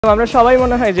আমরা সবাই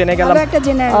মনে হয় জেনে গেলাম।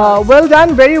 Well done,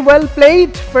 very well played.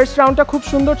 First রাউন্ডটা খুব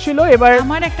সুন্দর ছিল। এবার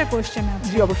আমার একটা কোশ্চেন আছে।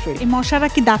 জি অবশ্যই। এই মশারা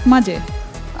কি দাঁত মাজে?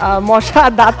 মশা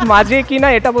দাঁত মাজে কিনা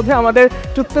এটা বোধহয় আমাদের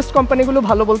টুথপেস্ট কোম্পানিগুলো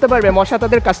ভালো বলতে পারবে। মশা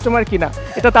তাদের কাস্টমার কিনা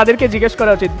এটা তাদেরকে জিজ্ঞেস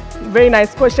করা উচিত। Very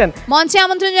nice question. মঞ্চে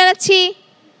আমন্ত্রণ জানাচ্ছি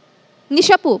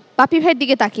নিশাপু, পাপি ভাইয়ের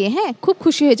দিকে তাকিয়ে। হ্যাঁ, খুব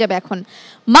খুশি হয়ে যাবে এখন।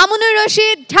 মামুনুর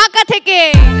রশিদ ঢাকা থেকে।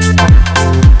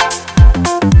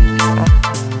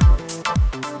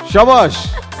 শাবাশ,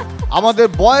 আমাদের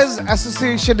বয়েজ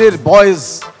অ্যাসোসিয়েশনের বয়েজ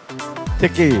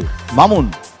থেকে Mamun.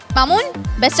 Mamun,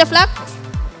 best of luck.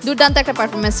 দুর্দান্ত একটা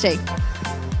পারফরম্যান্স চাই।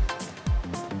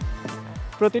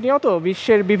 প্রতিনিয়ত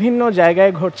বিশ্বের বিভিন্ন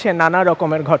জায়গায় ঘটছে নানা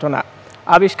রকমের ঘটনা,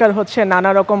 আবিষ্কার হচ্ছে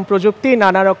নানা রকম প্রযুক্তি,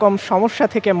 নানা রকম সমস্যা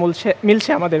থেকে মিলছে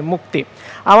আমাদের মুক্তি।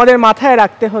 আমাদের মাথায়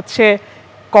রাখতে হচ্ছে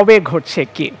কবে ঘটছে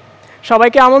কি।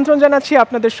 সবাইকে আমন্ত্রণ জানাচ্ছি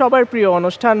আপনাদের সবার প্রিয়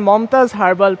অনুষ্ঠান Mumtaz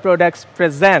herbal products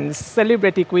presents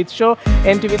celebrity quiz show.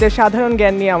 এনটিভিতে সাধারণ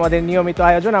জ্ঞান নিয়ে আমাদের নিয়মিত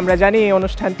আয়োজন। আমরা জানি এই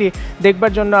অনুষ্ঠানটি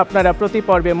দেখবার জন্য আপনারা প্রতি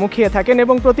পর্বে মুখিয়ে থাকেন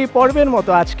এবং প্রতি পর্বের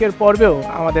মতো আজকের পর্বেও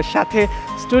আমাদের সাথে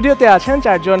স্টুডিওতে আছেন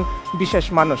চারজন বিশেষ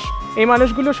মানুষ। এই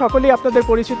মানুষগুলো সকলেই আপনাদের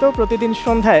পরিচিত। প্রতিদিন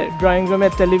সন্ধ্যায় ড্রয়িং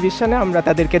রুমের টেলিভিশনে আমরা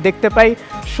তাদেরকে দেখতে পাই,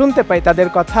 শুনতে পাই তাদের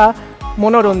কথা,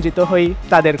 মনোরঞ্জিত হই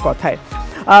তাদের কথায়।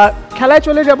 খেলায়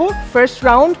চলে যাব। ফার্স্ট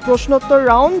রাউন্ড প্রশ্নোত্তর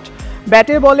রাউন্ড।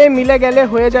 ব্যাটে বলে মিলে গেলে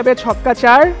হয়ে যাবে ছক্কা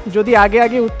 4। যদি আগে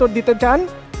আগে উত্তর দিতে চান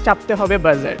চাপতে হবে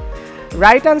বাজার।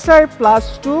 Right answer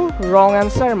 +2, wrong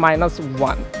answer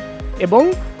 -1। এবং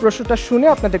প্রশ্নটা শুনে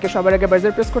আপনাদেরকে সবার আগে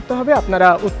বাজার প্রেস করতে হবে, আপনারা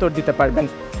উত্তর দিতে পারবেন।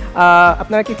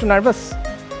 আপনারা কি একটু নার্ভাস?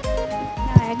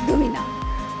 একদমই না।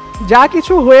 যা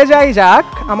কিছু হয়ে যায় যাক,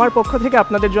 আমার পক্ষ থেকে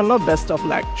আপনাদের জন্য বেস্ট অফ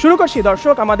লাক। শুরু করছি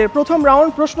দর্শক আমাদের প্রথম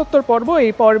রাউন্ড প্রশ্নোত্তর পর্ব।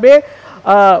 এই পর্বে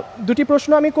দুটি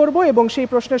প্রশ্ন আমি করব এবং সেই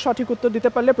প্রশ্নের সঠিক উত্তর দিতে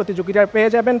পারলে প্রতিযোগীরা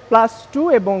পেয়ে যাবেন +2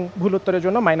 এবং ভুল উত্তরের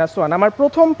জন্য -1। আমার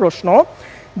প্রথম প্রশ্ন,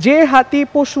 যে হাতি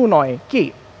পশু নয় কি?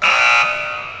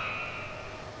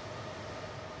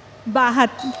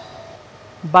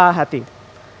 বা হাতি।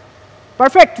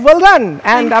 Perfect, well done.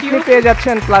 অ্যান্ড আপনি পেয়ে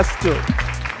যাচ্ছেন +2।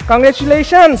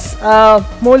 কংগ্রেচুলেশনস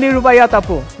মৌলি রুবাইয়াত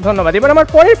আপু, ধন্যবাদ। এবার আমার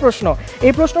পরের প্রশ্ন।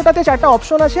 এই প্রশ্নটাতে 4টা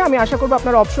অপশন আছে। আমি আশা করব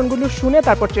আপনারা অপশনগুলো শুনে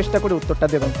তারপর চেষ্টা করে উত্তরটা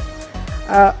দেবেন।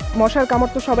 মশার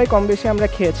কামড় তো সবাই কম বেশি আমরা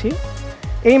খেয়েছি।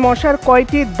 এই মশার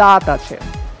কয়টি দাঁত আছে?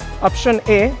 Option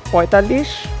A 45,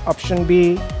 option B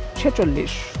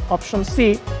 46, option C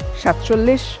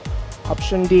 47,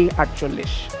 option D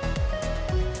 48।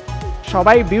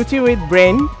 সবাই বিউটি উইথ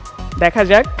ব্রেন, দেখা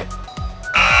যাক।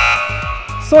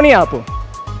 সোনিয়া আপু।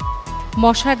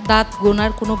 মশার দাঁত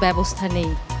গোনার কোনো ব্যবস্থা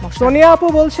নেই। সোনিয়া আপু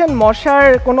বলছেন মশার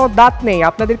কোনো দাঁত নেই।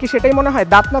 আপনাদের কি সেটাই মনে হয়?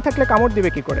 দাঁত না থাকলে কামড় দিবে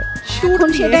কি করে?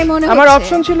 সেটাই মনে হয়। আমার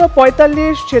অপশন ছিল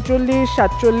 45, 46,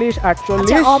 47,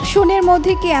 48। আচ্ছা, অপশনের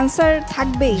মধ্যে কি অ্যানসার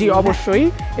থাকবে? জি অবশ্যই,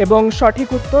 এবং সঠিক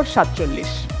উত্তর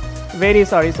 47। ভেরি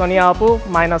সরি সোনিয়া আপু,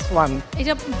 -1।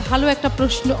 এটা ভালো একটা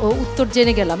প্রশ্ন ও উত্তর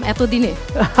জেনে গেলাম এতদিনে।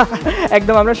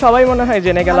 একদম আমরা সবাই মনে হয়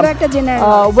জেনে গেলাম।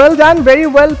 Well done, very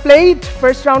well played.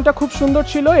 First রাউন্ডটা খুব সুন্দর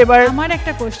ছিল। এবার আমার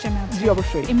একটা কোশ্চেন আছে। জি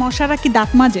অবশ্যই। এই মশারা কি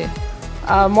দাঁত মাজে?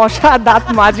 মশা দাঁত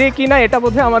মাজে কিনা এটা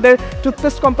বোধহয় আমাদের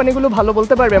টুথপেস্ট কোম্পানিগুলো ভালো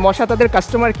বলতে পারবে। মশা তাদের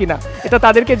কাস্টমার কিনা এটা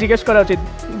তাদেরকে জিজ্ঞেস করা উচিত।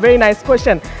 Very nice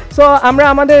question. সো আমরা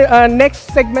আমাদের নেক্সট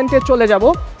সেগমেন্টে চলে যাব।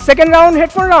 Second round,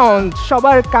 headphone round.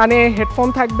 সবার কানে হেডফোন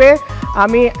থাকবে।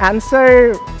 আমি অ্যান্সার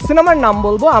সিনেমার নাম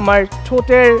বলবো, আমার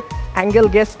ঠোঁটের অ্যাঙ্গেল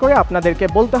গেস করে আপনাদেরকে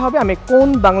বলতে হবে আমি কোন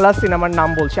বাংলা সিনেমার নাম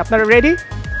বলছি। আপনারা ready?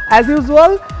 As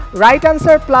usual right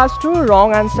answer +2, wrong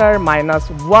answer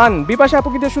 -1। Bipasha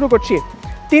আপুকে দিয়ে শুরু করছি।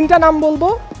 3টা নাম বলবো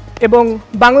এবং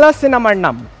বাংলা সিনেমার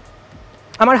নাম।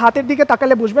 আমার হাতের দিকে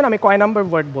তাকালে বুঝবেন আমি কয় নাম্বার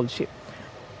ওয়ার্ড বলছি।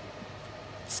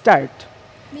 স্টার্ট।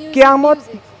 কেয়ামত,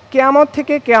 কেয়ামত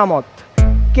থেকে কেয়ামত,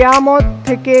 কেয়ামত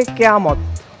থেকে কেয়ামত,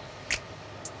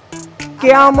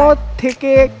 কেয়ামত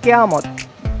থেকে কেয়ামত।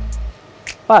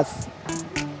 Pass.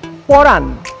 Paran,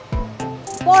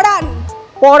 Paran,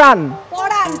 Paran,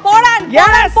 Paran, Paran.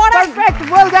 Yes, perfect,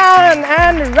 well done.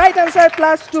 And right answer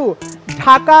 +2.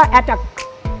 Dhaka attack.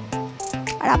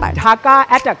 আর আবার ঢাকা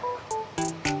অ্যাটাক,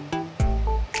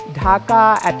 ঢাকা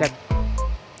অ্যাটাক,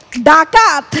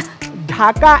 ডাকাত,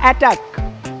 ঢাকা অ্যাটাক।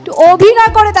 একটু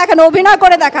অভিনয় করে দেখান, অভিনয়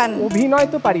করে দেখান। অভিনয়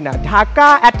তো পারি না। Dhaka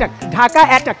attack, Dhaka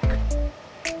attack,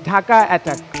 Dhaka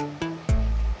attack.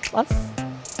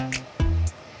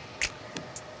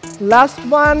 Last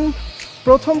one.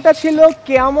 প্রথমটা ছিল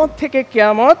কেয়ামত থেকে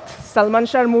কেয়ামত, সালমান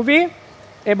শাহর মুভি।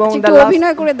 এবং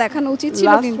অভিনয় করে দেখানো উচিত ছিল,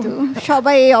 কিন্তু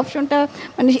সবাই এই অপশনটা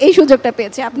মানে এই সুযোগটা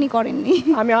পেয়েছে, আপনি করেননি।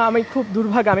 আমি খুব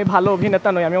দুর্ভাগ্য, আমি ভালো অভিনেতা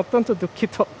নই, আমি অত্যন্ত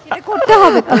দুঃখিত। এটা করতে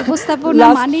হবে তো, উপস্থাপনা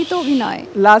মানেই তো অভিনয়।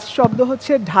 লাস্ট শব্দ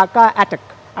হচ্ছে ঢাকা অ্যাটাক,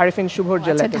 আরিফিন শুভর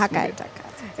জেলা। ঢাকা অ্যাটাক।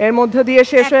 এর মধ্যে দিয়ে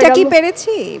শেষ হয়ে একটা গেল। কি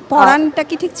পেরেছি? পড়ানটা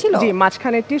কি ঠিক ছিল? জি,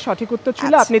 মাঝখানেরটি সঠিক উত্তর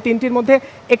ছিল। আচ্ছা। আপনি তিনটির মধ্যে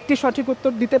একটি সঠিক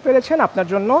উত্তর দিতে পেরেছেন, আপনার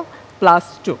জন্য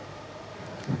 +2।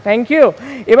 Thank you.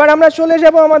 এবার আমরা চলে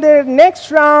যাব আমাদের নেক্সট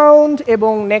রাউন্ড,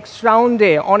 এবং নেক্সট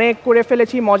রাউন্ডে অনেক করে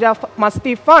ফেলেছি মজা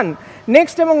মাস্তি ফান।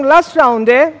 নেক্সট এবং লাস্ট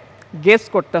রাউন্ডে গেস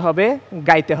করতে হবে,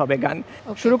 গাইতে হবে গান।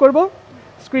 শুরু করব।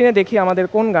 স্ক্রিনে দেখি আমাদের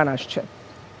কোন গান আসছে।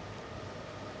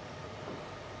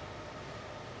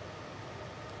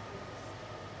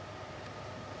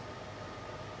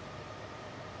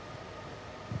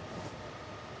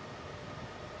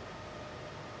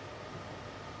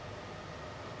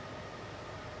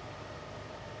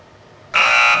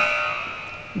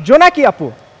 জোনাকি আপু,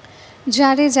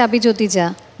 যারে যাবি যদি যা।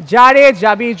 যারে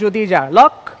যাবি যদি যা,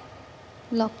 লক।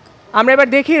 লক। আমরা এবার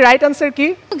দেখি রাইট আনসার কি।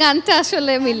 গানটা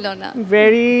আসলে মিলল না।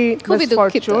 ভেরি খুবই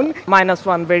দুঃখিত। মিসফরচুন,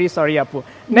 -1, ভেরি সরি আপু।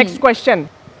 Next question.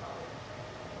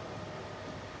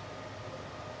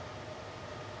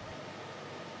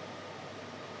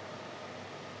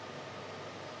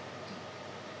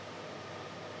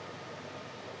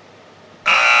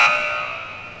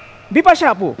 বিপাশা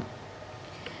আপু,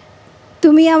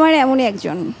 তুমি আমার এমনই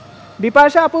একজন।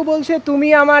 বিপাশা আপু বলছে তুমি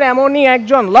আমার এমনই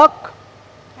একজন, lock.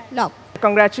 Lock.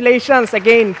 Congratulations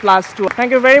again, +2.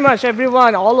 Thank you very much,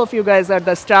 everyone. All of you guys are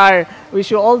the star. Wish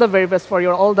you all the very best for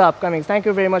your all the upcomings. Thank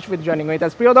you very much for joining with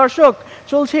us. প্রিয় দর্শক,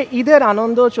 চলছে ঈদের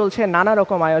আনন্দ, চলছে নানা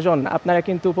রকম আয়োজন। আপনারা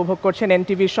কিন্তু উপভোগ করছেন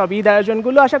NTV সব ঈদ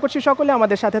আয়োজনগুলো। আশা করছি সকলে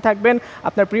আমাদের সাথে থাকবেন।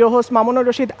 আপনার প্রিয় হোস্ট মামুনুর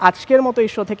রশিদ আজকের মতো এই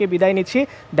শো থেকে বিদায় নিচ্ছি।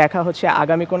 দেখা হচ্ছে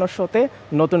আগামী কোনো শোতে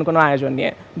নতুন কোনো আয়োজন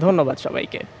নিয়ে। ধন্যবাদ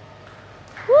সবাইকে।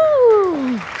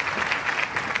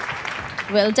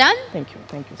 Well done. Thank you,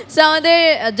 thank you. So আমাদের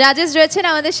জাজেস রয়েছেন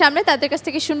আমাদের সামনে, তাদের কাছ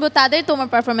থেকে শুনবো তাদের তোমার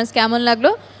পারফরমেন্স কেমন লাগলো।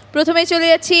 প্রথমেই চলে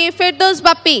যাচ্ছি ফেরদৌস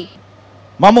বাপ্পি।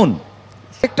 মামুন,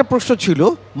 একটা প্রশ্ন ছিল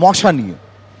মশা নিয়ে,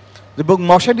 এবং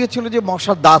মশা নিয়ে ছিল যে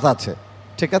মশার দাঁত আছে,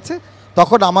 ঠিক আছে?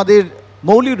 তখন আমাদের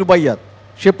মৌলি রুবাইয়াত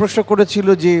সে প্রশ্ন করেছিল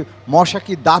যে মশা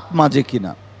কি দাঁত মাজে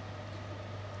কিনা।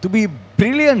 তুমি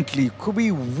ব্রিলিয়ান্টলি, খুবই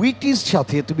উইটির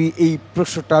সাথে তুমি এই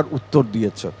প্রশ্নটার উত্তর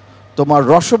দিয়েছ। তোমার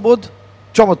রসবোধ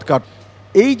চমৎকার।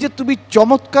 এই যে তুমি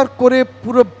চমৎকার করে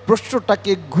পুরো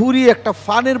প্রশ্নটাকে ঘুরিয়ে একটা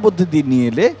ফানের মধ্যে দিয়ে নিয়ে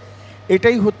এলে,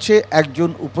 এটাই হচ্ছে একজন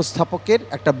উপস্থাপকের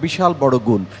একটা বিশাল বড়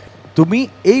গুণ। তুমি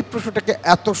এই প্রশ্নটাকে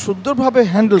এত সুন্দরভাবে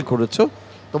হ্যান্ডেল করেছো,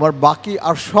 তোমার বাকি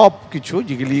আর সব কিছু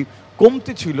যেগুলি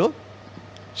কমতি ছিল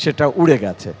সেটা উড়ে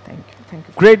গেছে। Thank you, thank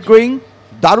you, great going,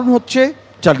 দারুণ হচ্ছে,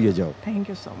 চালিয়ে যাও। Thank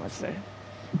you so much sir.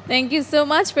 Thank you so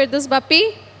much Ferdous Bappi.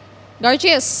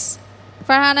 Gorgeous.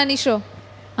 Farhana Nisho.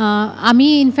 আমি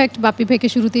ইনফ্যাক্ট বাপি ভাইকে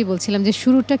শুরুতেই বলছিলাম যে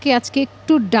শুরুটা কি আজকে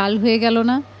একটু ডাল হয়ে গেল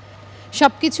না?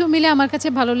 সব কিছু মিলে আমার কাছে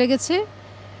ভালো লেগেছে,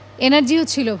 এনার্জিও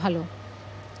ছিল ভালো।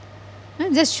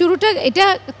 হ্যাঁ, জাস্ট শুরুটা এটা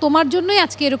তোমার জন্যই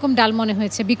আজকে এরকম ডাল মনে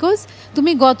হয়েছে, বিকজ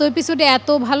তুমি গত এপিসোডে এত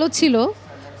ভালো ছিল।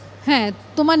 হ্যাঁ,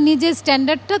 তোমার নিজের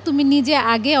স্ট্যান্ডার্ডটা তুমি নিজে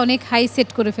আগে অনেক হাই সেট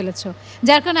করে ফেলেছো,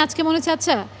 যার কারণে আজকে মনে হচ্ছে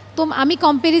আচ্ছা আমি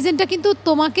কম্প্যারিজনটা কিন্তু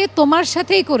তোমাকে তোমার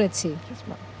সাথেই করেছি।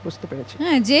 বুঝতে পেরেছি।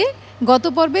 হ্যাঁ, যে গত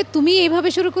পর্বে তুমি এইভাবে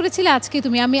শুরু করেছিলে, আজকে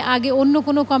তুমি, আমি আগে অন্য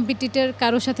কোনো কম্পিটিটর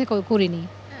কারোর সাথে করিনি।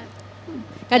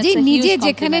 কাজেই নিজে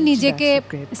যেখানে নিজেকে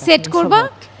সেট করবা,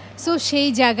 সো সেই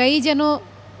জায়গায় যেন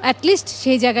অ্যাটলিস্ট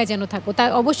সেই জায়গায় যেন থাকো, তার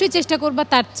অবশ্যই চেষ্টা করবা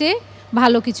তার চেয়ে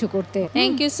ভালো কিছু করতে।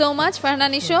 Thank you so much Farhana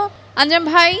Nisho. আঞ্জাম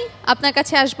ভাই, আপনার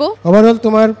কাছে আসবো। ওভারঅল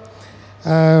তোমার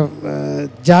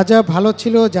যা যা ভালো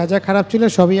ছিল, যা যা খারাপ ছিল,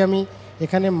 সবই আমি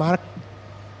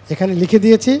এখানে লিখে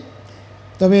দিয়েছি।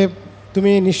 তবে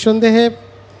তুমি নিঃসন্দেহে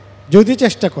যদি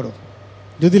চেষ্টা করো,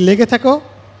 যদি লেগে থাকো,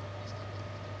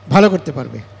 ভালো করতে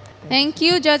পারবে। Thank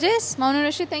you জাজেস। Mamunur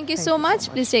Rashid, thank you so much.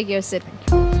 Please take your seat.